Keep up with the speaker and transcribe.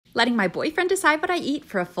letting my boyfriend decide what I eat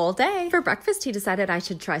for a full day. For breakfast, he decided I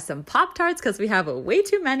should try some Pop-Tarts because we have way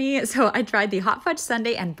too many. So I tried the hot fudge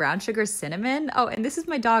sundae and brown sugar cinnamon. Oh, and this is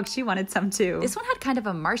my dog. She wanted some too. This one had kind of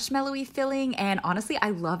a marshmallowy filling, and honestly, I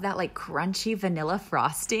love that like crunchy vanilla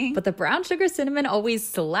frosting. But the brown sugar cinnamon always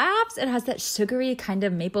slaps. It has that sugary kind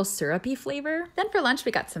of maple syrupy flavor. Then for lunch,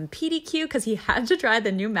 we got some PDQ because he had to try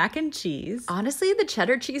the new mac and cheese. Honestly, the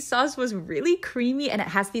cheddar cheese sauce was really creamy, and it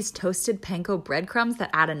has these toasted panko breadcrumbs that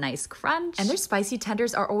add a nice crunch. And their spicy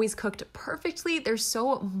tenders are always cooked perfectly. They're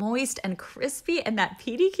so moist and crispy, and that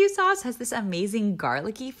PDQ sauce has this amazing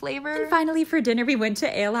garlicky flavor. And finally, for dinner, we went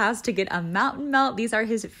to Ale House to get a mountain melt. These are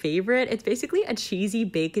his favorite. It's basically a cheesy,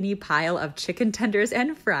 bacony pile of chicken tenders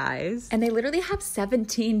and fries. And they literally have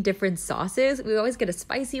 17 different sauces. We always get a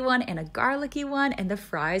spicy one and a garlicky one, and the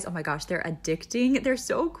fries, oh my gosh, they're addicting. They're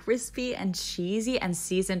so crispy and cheesy and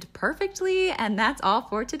seasoned perfectly. And that's all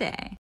for today.